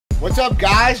What's up,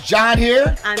 guys? John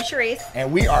here. I'm Sharisse.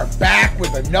 And we are back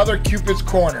with another Cupid's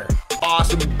Corner.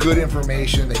 Awesome, good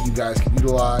information that you guys can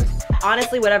utilize.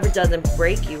 Honestly, whatever doesn't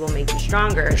break you will make you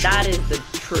stronger. That is the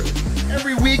truth.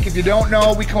 Every week, if you don't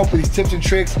know, we come up with these tips and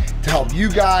tricks to help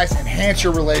you guys enhance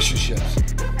your relationships.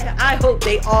 I hope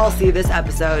they all see this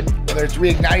episode. Whether it's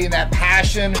reigniting that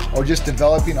passion or just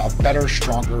developing a better,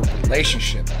 stronger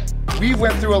relationship. We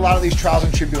went through a lot of these trials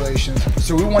and tribulations,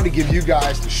 so we wanted to give you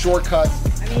guys the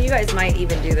shortcuts. I mean, you guys might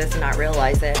even do this and not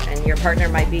realize it, and your partner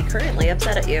might be currently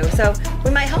upset at you. So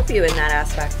we might help you in that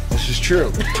aspect. This is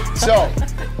true. So,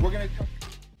 we're going to...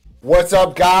 What's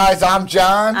up, guys? I'm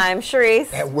John. I'm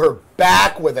Sharisse. And we're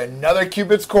back with another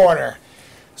Cupid's Corner.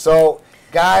 So,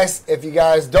 guys, if you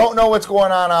guys don't know what's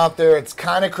going on out there, it's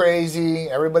kind of crazy.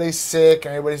 Everybody's sick,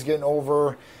 and everybody's getting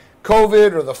over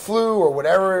COVID or the flu or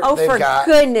whatever they've got. Oh,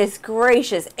 for goodness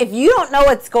gracious. If you don't know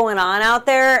what's going on out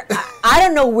there, I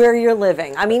don't know where you're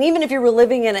living. I mean, even if you were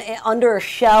living under a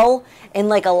shell in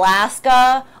like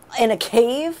Alaska in a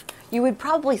cave, you would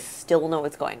probably still know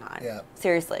what's going on. Yeah.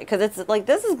 Seriously. Because it's like,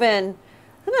 this has been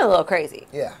a little crazy.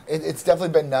 Yeah, it's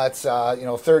definitely been nuts.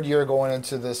 Third year going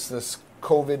into this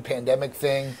COVID pandemic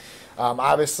thing.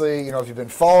 Obviously, if you've been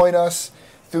following us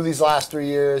through these last 3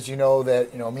 years, you know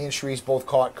that, me and Sharisse both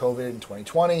caught COVID in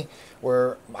 2020,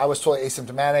 where I was totally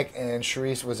asymptomatic and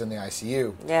Sharisse was in the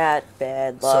ICU. Yeah,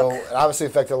 bad luck. So it obviously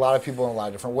affected a lot of people in a lot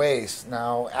of different ways.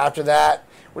 Now, after that,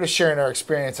 we're just sharing our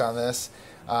experience on this.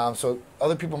 So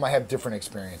other people might have different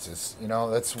experiences.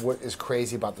 That's what is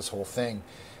crazy about this whole thing.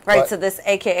 Right, so this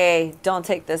AKA, don't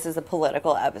take this as a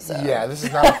political episode. Yeah, this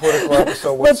is not a political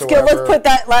episode whatsoever. Let's put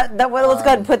that. Let's go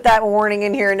ahead and put that warning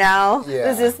in here now.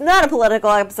 Yeah. This is not a political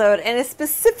episode, and it's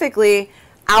specifically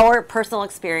our personal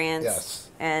experience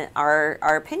and our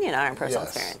opinion on our personal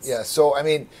experience. Yeah. So I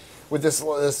mean, with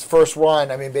this first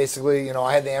run, I mean, basically,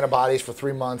 I had the antibodies for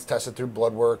 3 months, tested through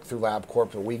blood work, through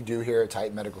LabCorp, that we do here at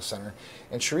Titan Medical Center,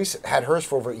 and Sharisse had hers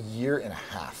for over 1.5 years.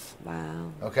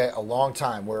 Wow. Okay, a long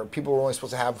time, where people were only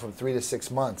supposed to have from 3 to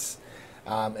 6 months.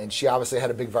 And she obviously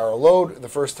had a big viral load the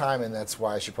first time, and that's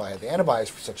why she probably had the antibodies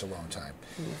for such a long time.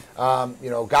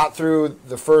 Mm-hmm. Got through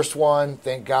the first one,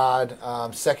 thank God.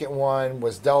 Second one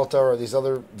was Delta or these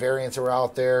other variants that were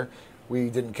out there.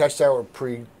 We didn't catch that. We're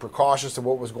pretty precautious of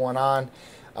what was going on.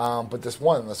 But this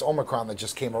Omicron that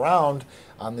just came around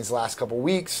these last couple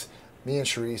weeks, me and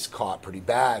Sharisse caught pretty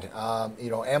bad.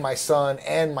 And my son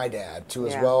and my dad too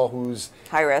as well, who's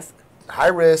high risk. High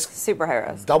risk. Super high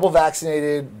risk. Double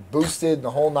vaccinated, boosted, the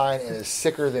whole nine, and is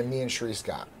sicker than me and Sharisse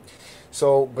got.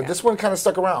 So, but this one kind of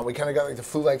stuck around. We kind of got like the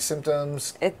flu-like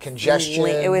symptoms, congestion.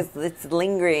 It's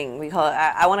lingering. We call it.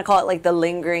 I want to call it like the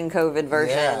lingering COVID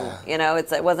version. Yeah.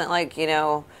 It wasn't like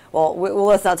Well,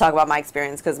 let's not talk about my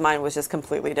experience because mine was just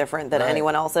completely different than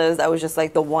anyone else's. I was just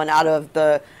like the one out of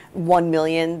the 1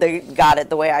 million that got it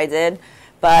the way I did.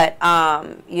 But,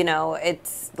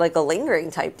 it's like a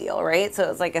lingering type deal, right?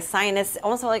 So it's like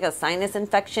almost like a sinus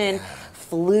infection,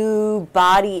 flu,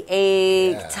 body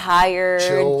ache, tired.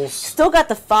 Chills. Still got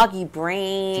the foggy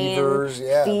brain. Fevers,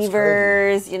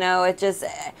 it just...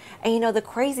 And, the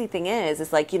crazy thing is,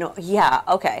 it's like, you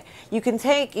can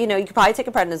take, you could probably take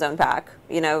a prednisone pack,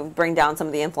 bring down some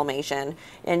of the inflammation.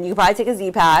 And you could probably take a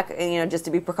Z pack, and, just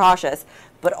to be precautious.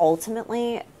 But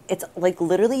ultimately, it's like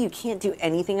literally you can't do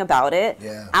anything about it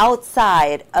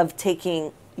outside of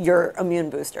taking your immune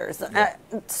boosters. I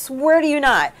swear to you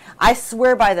not. I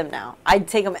swear by them now. I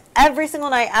take them every single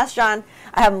night. Ask John.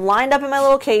 I have them lined up in my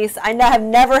little case. I have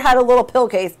never had a little pill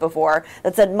case before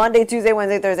that said Monday, Tuesday,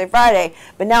 Wednesday, Thursday, Friday.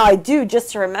 But now I do,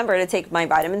 just to remember to take my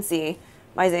vitamin C,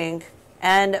 my zinc,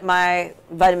 and my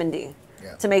vitamin D.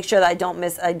 To make sure that I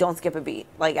don't skip a beat,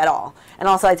 like at all. And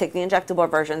also I take the injectable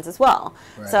versions as well.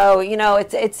 Right. So,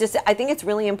 it's just, I think it's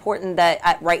really important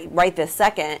that right this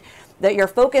second, that you're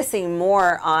focusing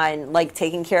more on like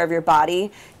taking care of your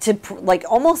body to like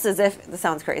almost as if, this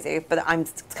sounds crazy, but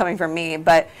it's coming from me,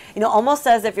 but almost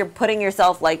as if you're putting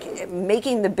yourself like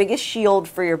making the biggest shield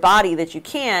for your body that you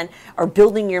can, or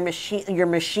building your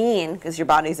machine, because your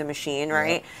body's a machine,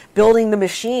 right? Building the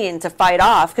machine to fight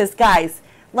off, because guys,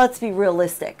 let's be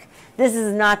realistic. This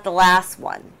is not the last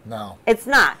one. No. It's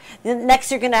not.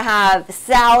 Next you're going to have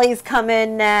Sally's come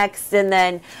in next, and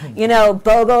then,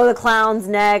 Bobo the Clown's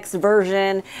next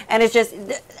version. And it's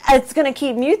going to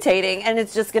keep mutating, and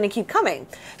it's just going to keep coming.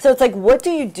 So it's like, what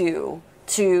do you do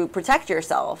to protect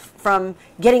yourself from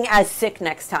getting as sick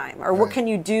next time? Or what can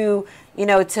you do,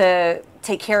 to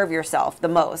take care of yourself the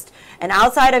most? And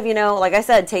outside of, like I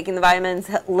said, taking the vitamins,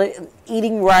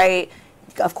 eating right,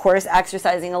 of course,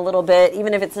 exercising a little bit,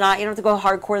 even if it's not, you don't have to go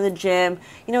hardcore to the gym,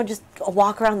 just a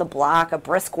walk around the block, a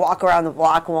brisk walk around the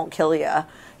block won't kill you.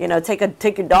 You know, take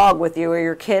your dog with you or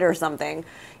your kid or something.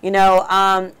 You know,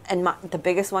 and the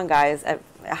biggest one, guys,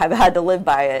 I've had to live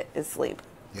by it, is sleep.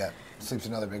 Yeah, sleep's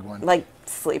another big one. Like,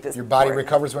 sleep is your body important.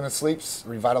 recovers when it sleeps,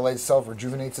 revitalizes itself,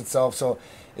 rejuvenates itself. So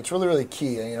it's really, really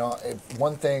key. And, you know,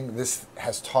 one thing this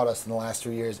has taught us in the last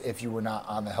 3 years, if you were not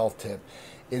on the health tip,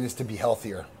 it is to be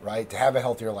healthier, right? To have a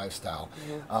healthier lifestyle,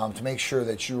 to make sure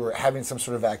that you are having some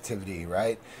sort of activity,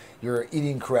 right? You're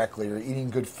eating correctly, you're eating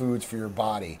good foods for your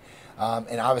body.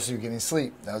 And obviously you're getting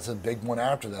sleep. That's a big one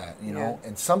after that, you know.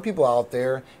 And some people out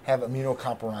there have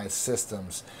immunocompromised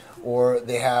systems, or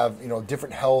they have, you know,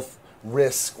 different health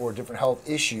risks or different health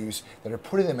issues that are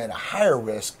putting them at a higher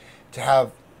risk to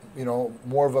have, you know,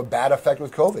 more of a bad effect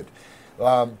with COVID.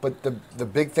 But the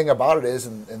big thing about it is,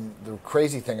 and the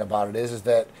crazy thing about it is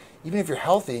that even if you're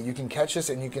healthy, you can catch this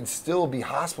and you can still be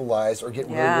hospitalized or get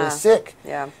really, really sick.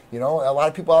 Yeah. You know, a lot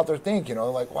of people out there think, you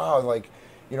know, like, wow, like,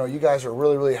 you know, you guys are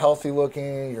really, really healthy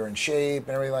looking, you're in shape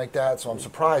and everything like that. So I'm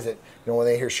surprised that, you know, when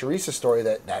they hear Sharisse's story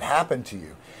that happened to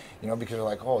you, you know, because they're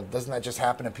like, oh, doesn't that just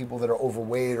happen to people that are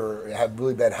overweight or have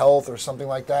really bad health or something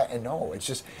like that? And no, it's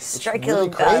just, it's really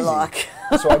crazy.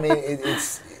 So, I mean,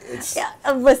 it's yeah,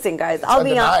 listen, guys, I'll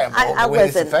be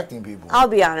honest. It's affecting people. I'll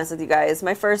be honest with you guys.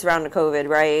 My first round of COVID,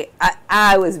 right,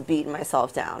 I was beating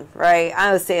myself down, right?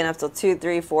 I was staying up till 2,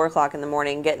 3, 4 o'clock in the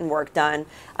morning, getting work done.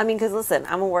 I mean, because listen,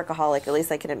 I'm a workaholic. At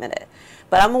least I can admit it.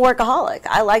 But I'm a workaholic.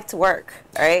 I like to work,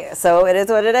 right? So it is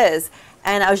what it is.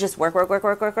 And I was just work,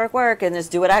 and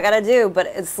just do what I got to do.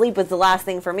 But sleep was the last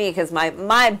thing for me because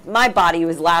my body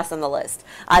was last on the list.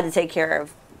 I had to take care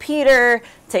of Peter,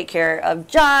 take care of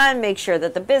John, make sure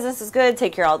that the business is good,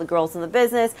 take care of all the girls in the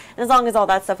business. And as long as all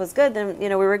that stuff was good, then, you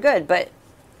know, we were good. But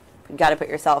you got to put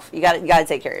yourself, you got to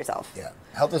take care of yourself. Yeah.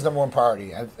 Health is number one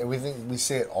priority. We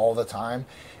say it all the time.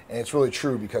 And it's really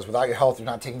true because without your health, you're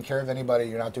not taking care of anybody.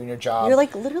 You're not doing your job. You're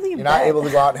like literally in You're bed. not able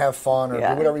to go out and have fun or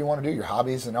do whatever you want to do, your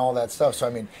hobbies and all that stuff. So, I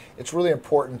mean, it's really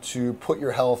important to put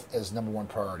your health as number one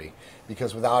priority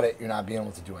because without it, you're not being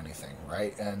able to do anything,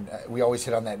 right? And we always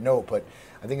hit on that note, but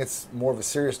I think it's more of a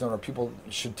serious note, or people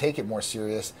should take it more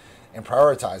serious and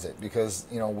prioritize it because,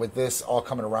 you know, with this all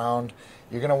coming around,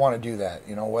 you're going to want to do that,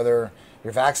 you know, whether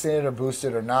you're vaccinated or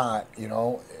boosted or not, you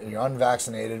know, you're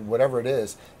unvaccinated, whatever it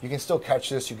is, you can still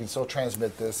catch this, you can still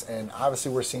transmit this, and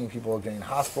obviously we're seeing people getting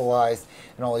hospitalized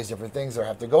and all these different things they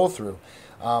have to go through.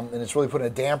 And it's really putting a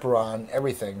damper on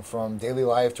everything from daily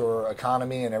life to our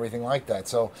economy and everything like that.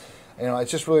 So, you know,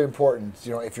 it's just really important,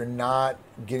 you know, if you're not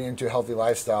getting into a healthy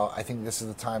lifestyle, I think this is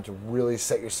the time to really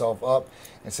set yourself up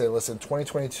and say, listen,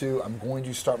 2022, I'm going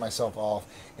to start myself off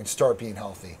and start being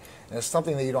healthy. And it's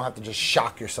something that you don't have to just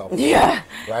shock yourself. Yeah.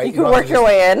 Right? You can work your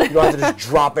way in. You don't have to just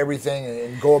drop everything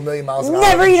and go a million miles an hour.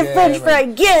 Never eat a French fry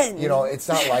again. You know, it's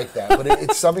not like that. But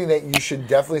it's something that you should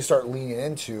definitely start leaning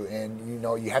into. And, you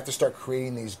know, you have to start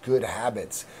creating these good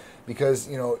habits. Because,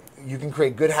 you know, you can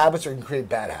create good habits or you can create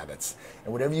bad habits.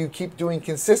 And whatever you keep doing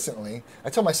consistently,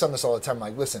 I tell my son this all the time,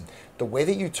 like, listen, the way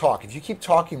that you talk, if you keep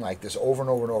talking like this over and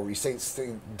over and over, you say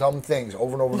dumb things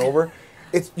over and over and over,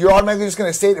 you're automatically just going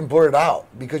to say it and blurt it out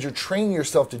because you're training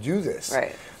yourself to do this.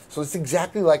 Right. So it's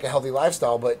exactly like a healthy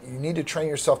lifestyle, but you need to train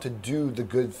yourself to do the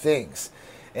good things.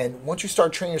 And once you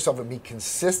start training yourself and be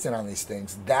consistent on these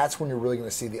things, that's when you're really going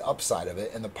to see the upside of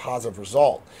it and the positive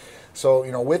result. So,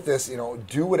 you know, with this, you know,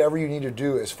 do whatever you need to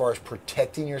do as far as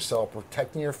protecting yourself,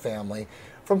 protecting your family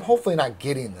from hopefully not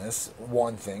getting this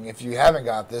one thing. If you haven't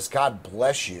got this, God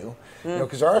bless you. You know,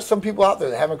 because there are some people out there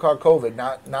that haven't caught COVID,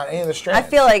 not any of the strands. I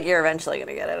feel like you're eventually going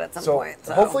to get it at some point.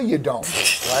 So hopefully you don't,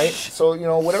 right? So, you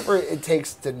know, whatever it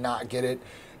takes to not get it,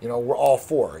 you know, we're all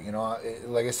for it. You know,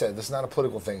 like I said, this is not a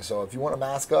political thing. So if you want to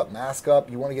mask up, mask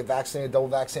up. You want to get vaccinated, double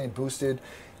vaccinated, boosted,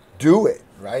 do it,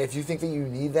 right? If you think that you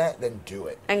need that, then do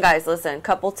it. And guys, listen,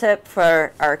 couple tip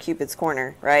for our Cupid's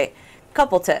Corner, right?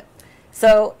 Couple tip.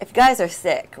 So if you guys are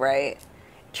sick, right,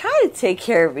 try to take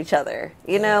care of each other.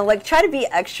 You know, like try to be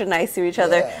extra nice to each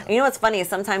other. And you know what's funny is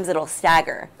sometimes it'll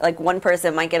stagger. Like one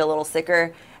person might get a little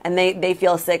sicker and they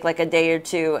feel sick like a day or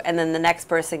two, and then the next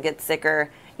person gets sicker,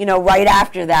 you know, right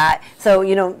after that. So,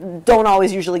 you know, don't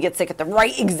always usually get sick at the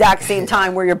right exact same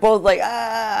time where you're both like,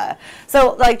 ah.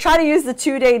 So, like, try to use the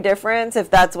 2-day difference,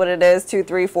 if that's what it is, 2,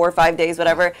 3, 4, 5 days,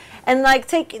 whatever. And, like,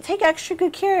 take extra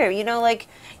good care, you know, like,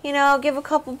 you know, give a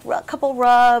couple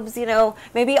rubs, you know,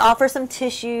 maybe offer some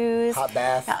tissues. Hot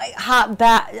bath. Hot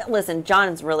bath. Listen,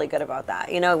 John's really good about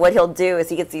that. You know, what he'll do is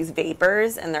he gets these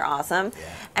vapors, and they're awesome.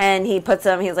 Yeah. And he puts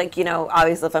them, he's like, you know,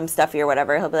 obviously if I'm stuffy or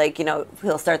whatever, he'll be like, you know,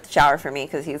 he'll start the shower for me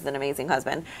because because he's an amazing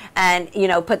husband, and, you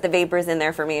know, put the vapors in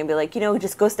there for me and be like, you know,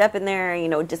 just go step in there, you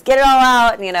know, just get it all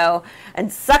out, you know,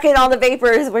 and suck in all the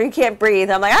vapors where you can't breathe.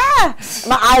 I'm like, ah,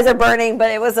 my eyes are burning,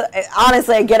 but it was,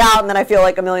 honestly, I get out and then I feel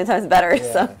like a million times better.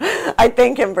 Yeah. So I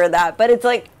thank him for that. But it's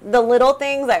like the little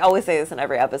things, I always say this in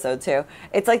every episode too,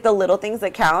 it's like the little things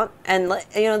that count, and,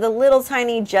 you know, the little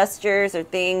tiny gestures or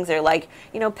things, or like,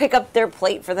 you know, pick up their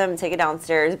plate for them, take it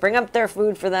downstairs, bring up their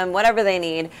food for them, whatever they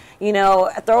need, you know,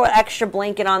 throw an extra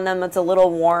blanket on them that's a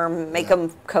little warm, make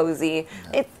them cozy.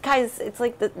 It's, guys, it's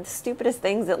like the stupidest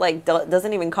things that like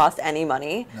doesn't even cost any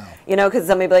money, you know, because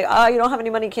somebody be like, oh, you don't have any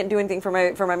money, can't do anything for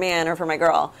my man or for my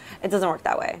girl. It doesn't work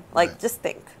that way. Like, just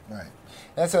think. Right.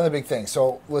 That's another big thing.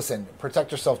 So listen,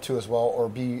 protect yourself too as well, or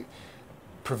be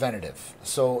preventative.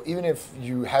 So even if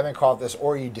you haven't caught this,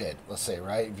 or you did, let's say,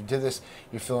 right? If you did this,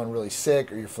 you're feeling really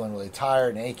sick, or you're feeling really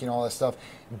tired and aching, all that stuff,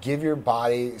 give your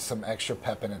body some extra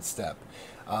pep in its step.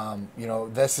 You know,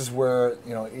 this is where,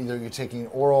 you know, either you're taking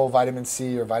oral vitamin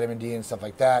C or vitamin D and stuff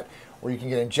like that, or you can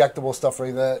get injectable stuff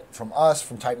like that from us,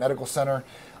 from Type Medical Center,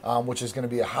 which is going to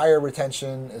be a higher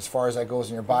retention as far as that goes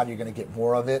in your body. You're going to get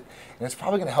more of it, and it's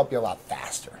probably going to help you a lot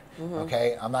faster.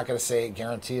 Okay, I'm not going to say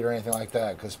guaranteed or anything like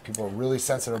that, because people are really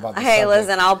sensitive about this. Hey,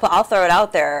 listen, I'll throw it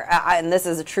out there, and this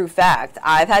is a true fact.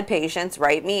 I've had patients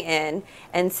write me in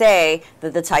and say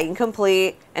that the Titan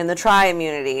Complete and the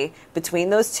Tri-Immunity,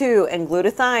 between those two and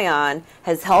glutathione,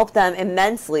 has helped them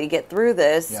immensely get through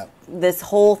this this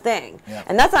whole thing.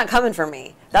 And that's not coming from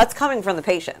me. That's coming from the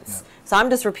patients. So I'm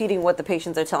just repeating what the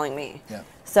patients are telling me.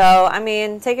 So, I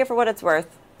mean, take it for what it's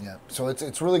worth. Yeah, so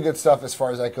it's really good stuff as far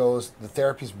as that goes. The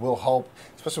therapies will help,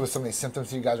 especially with some of these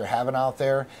symptoms that you guys are having out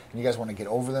there, and you guys want to get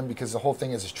over them, because the whole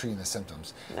thing is treating the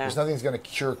symptoms. There's nothing that's going to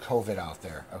cure COVID out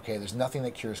there, okay? There's nothing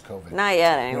that cures COVID. Not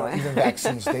yet, anyway. You know, even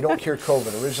vaccines, they don't cure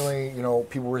COVID. Originally, you know,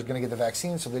 people were going to get the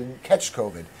vaccine so they didn't catch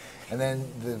COVID. And then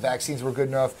the vaccines were good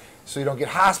enough so you don't get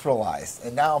hospitalized.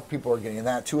 And now people are getting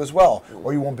that too as well.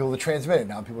 Or you won't be able to transmit it.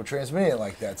 Now people are transmitting it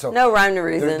like that. So no rhyme to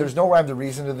reason. There's no rhyme to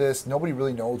reason to this. Nobody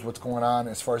really knows what's going on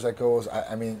as far as that goes.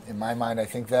 I mean, in my mind, I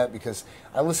think that, because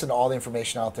I listen to all the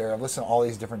information out there. I've listened to all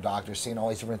these different doctors, seeing all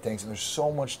these different things. And there's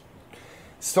so much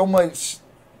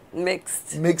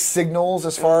mixed signals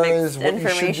as far as what you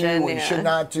should do, what you should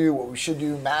not do, what we should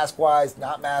do mask-wise,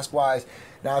 not mask-wise.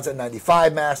 Now it's a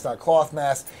 95 mask, not cloth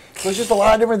mask. So there's just a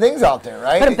lot of different things out there,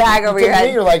 right? Put a bag over your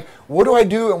head. You're like, what do I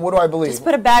do and what do I believe? Just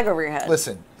put a bag over your head.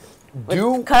 Listen,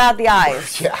 cut out the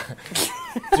eyes. Yeah.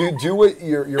 do what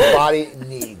your body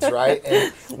needs, right?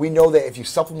 And we know that if you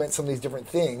supplement some of these different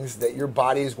things, that your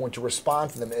body is going to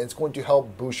respond to them, and it's going to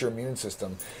help boost your immune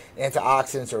system.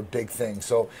 Antioxidants are a big thing.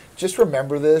 So just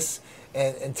remember this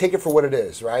and take it for what it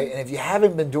is, right? And if you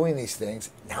haven't been doing these things,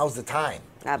 now's the time.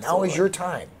 Absolutely. Now is your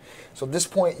time. So at this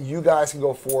point, you guys can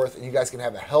go forth and you guys can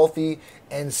have a healthy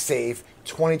and safe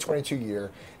 2022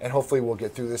 year, and hopefully we'll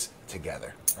get through this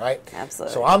together, all right?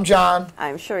 Absolutely. So I'm John.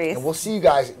 I'm Sharisse. And we'll see you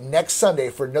guys next Sunday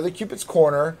for another Cupid's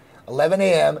Corner, 11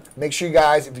 a.m. Make sure you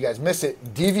guys, if you guys miss it,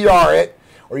 DVR it,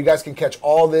 or you guys can catch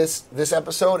all this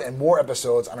episode and more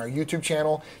episodes on our YouTube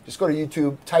channel. Just go to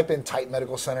YouTube, type in Type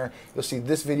Medical Center. You'll see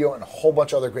this video and a whole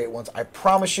bunch of other great ones. I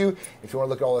promise you, if you want to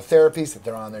look at all the therapies,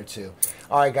 they're on there too.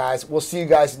 All right, guys, we'll see you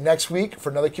guys next week for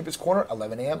another Cupid's Corner,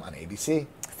 11 a.m. on ABC.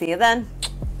 See you then.